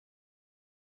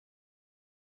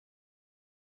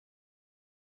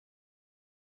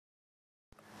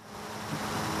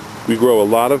We grow a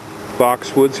lot of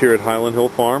boxwoods here at Highland Hill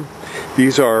Farm.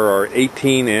 These are our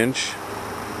 18-inch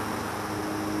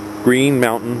Green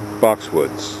Mountain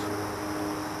boxwoods.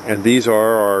 And these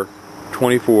are our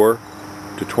 24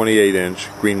 to 28-inch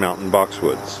Green Mountain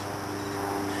boxwoods.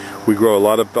 We grow a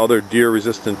lot of other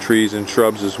deer-resistant trees and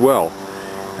shrubs as well.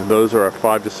 And those are our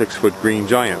 5 to 6 foot green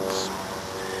giants.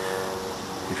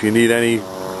 If you need any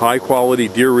high-quality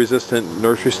deer-resistant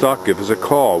nursery stock, give us a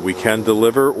call. We can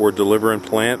deliver and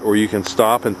plant, or you can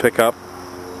stop and pick up.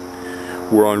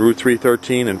 We're on Route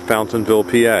 313 in Fountainville,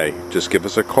 PA. Just give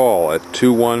us a call at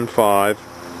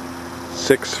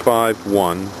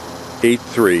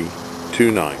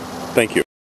 215-651-8329. Thank you.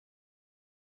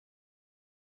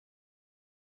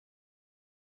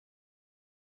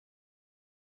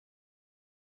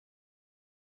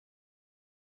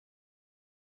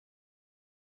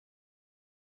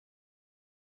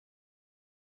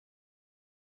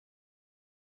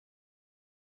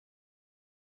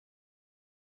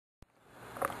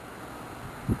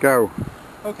 Go.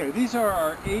 Okay, these are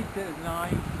our 8 to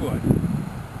 9 foot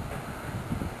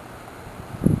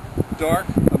dark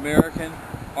American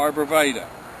arborvitae.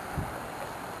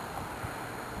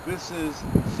 This is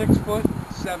 6 foot,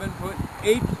 7 foot,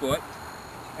 8 foot,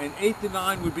 and 8 to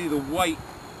 9 would be the white.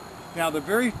 Now the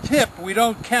very tip we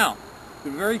don't count. The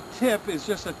very tip is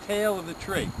just a tail of the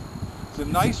tree. It's a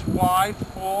nice wide,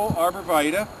 full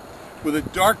arborvitae with a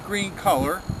dark green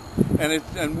color.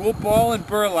 And we'll ball and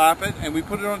burlap it, and we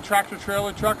put it on tractor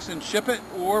trailer trucks and ship it,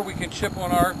 or we can ship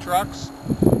on our trucks,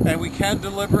 and we can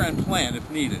deliver and plant if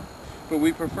needed. But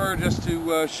we prefer just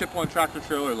to ship on tractor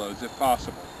trailer loads if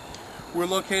possible. We're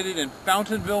located in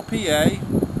Fountainville, PA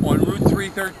on Route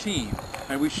 313,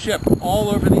 and we ship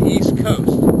all over the East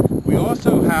Coast. We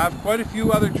also have quite a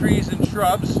few other trees and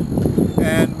shrubs,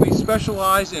 and we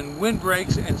specialize in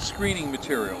windbreaks and screening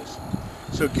materials.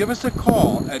 So give us a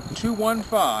call at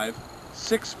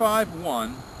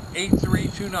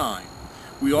 215-651-8329.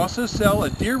 We also sell a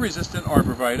deer-resistant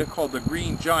arborvitae called the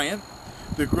Green Giant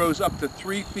that grows up to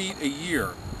 3 feet a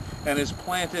year and is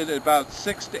planted at about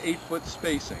 6 to 8 foot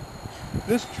spacing.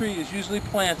 This tree is usually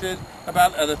planted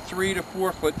about at a 3 to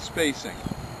 4 foot spacing.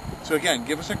 So again,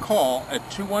 give us a call at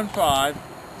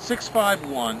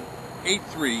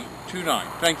 215-651-8329.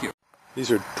 Thank you. These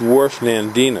are dwarf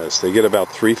nandinas. They get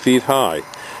about 3 feet high.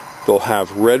 They'll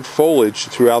have red foliage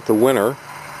throughout the winter,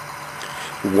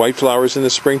 white flowers in the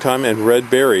springtime, and red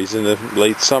berries in the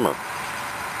late summer.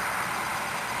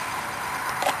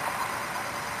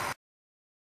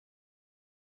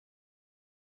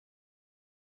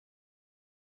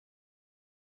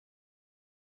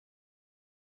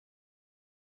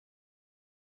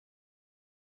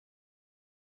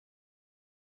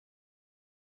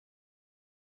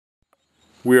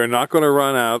 We are not going to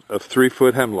run out of 3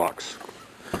 foot hemlocks.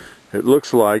 It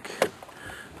looks like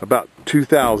about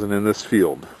 2,000 in this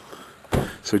field.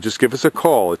 So just give us a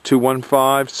call at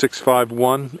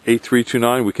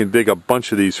 215-651-8329. We can dig a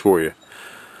bunch of these for you.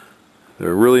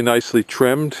 They're really nicely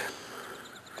trimmed.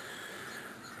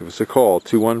 Give us a call,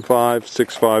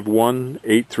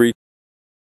 215-651-8329.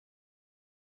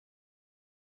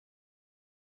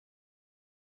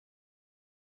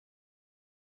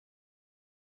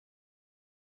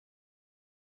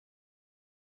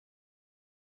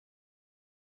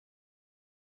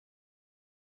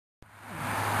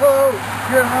 Hello,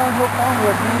 here at Highland Hill Farm we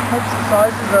have many types and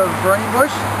sizes of burning bush.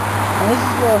 And this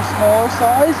is a smaller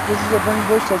size. This is a burning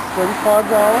bush that's $35.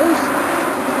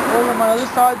 Over on my other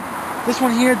side, this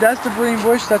one here, that's the burning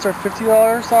bush. That's our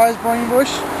 $50 size burning bush.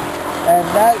 And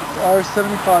that's our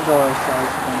 $75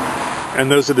 size burning bush. And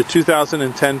those are the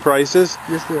 2010 prices.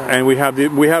 Yes, they are. And we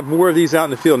have more of these out in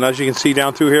the field. And as you can see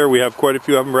down through here, we have quite a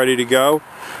few of them ready to go.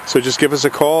 So just give us a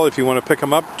call if you want to pick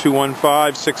them up,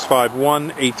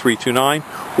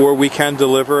 215-651-8329, or we can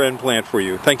deliver and plant for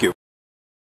you. Thank you.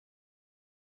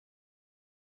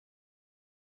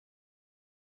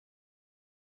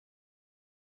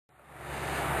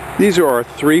 These are our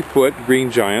 3 foot green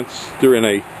giants. They're in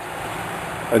a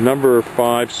number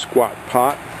 5 squat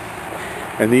pot.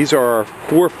 And these are our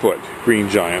 4 foot green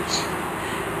giants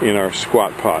in our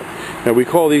squat pot. Now we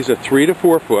call these a 3 to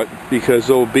 4 foot because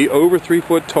they'll be over 3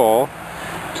 foot tall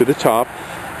to the top,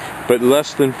 but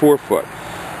less than 4 foot.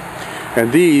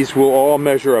 And these will all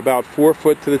measure about 4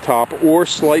 foot to the top or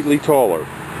slightly taller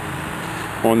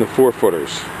on the 4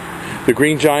 footers. The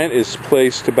green giant is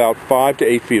placed about 5 to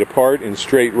 8 feet apart in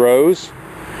straight rows,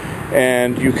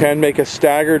 and you can make a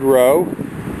staggered row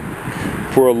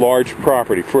for a large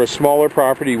property. For a smaller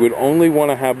property, you would only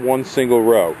want to have one single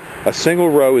row. A single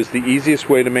row is the easiest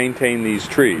way to maintain these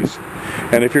trees.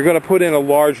 And if you're going to put in a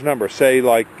large number, say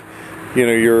like you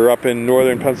know, you're up in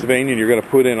northern Pennsylvania and you're going to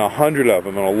put in 100 of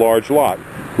them on a large lot.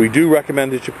 We do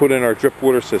recommend that you put in our drip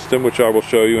water system, which I will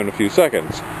show you in a few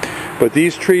seconds. But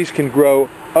these trees can grow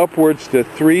upwards to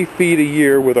 3 feet a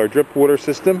year with our drip water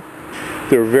system.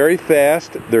 They're very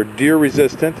fast, they're deer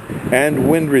resistant, and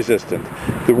wind resistant.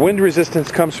 The wind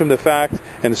resistance comes from the fact,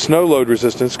 and the snow load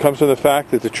resistance comes from the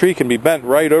fact that the tree can be bent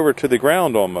right over to the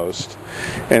ground almost,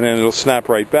 and then it'll snap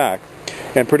right back.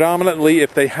 And predominantly,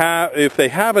 if they have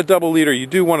a double leader, you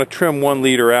do want to trim 1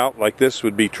 leader out, like this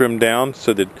would be trimmed down,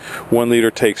 so that 1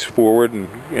 leader takes forward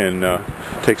and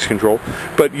takes control.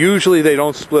 But usually they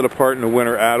don't split apart in the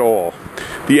winter at all.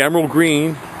 The emerald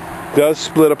green does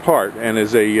split apart and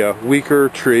is a weaker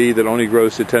tree that only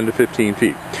grows to 10 to 15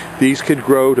 feet. These could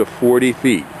grow to 40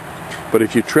 feet. But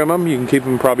if you trim them, you can keep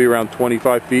them probably around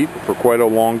 25 feet for quite a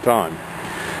long time.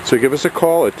 So give us a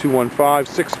call at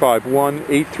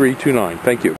 215-651-8329. Thank you.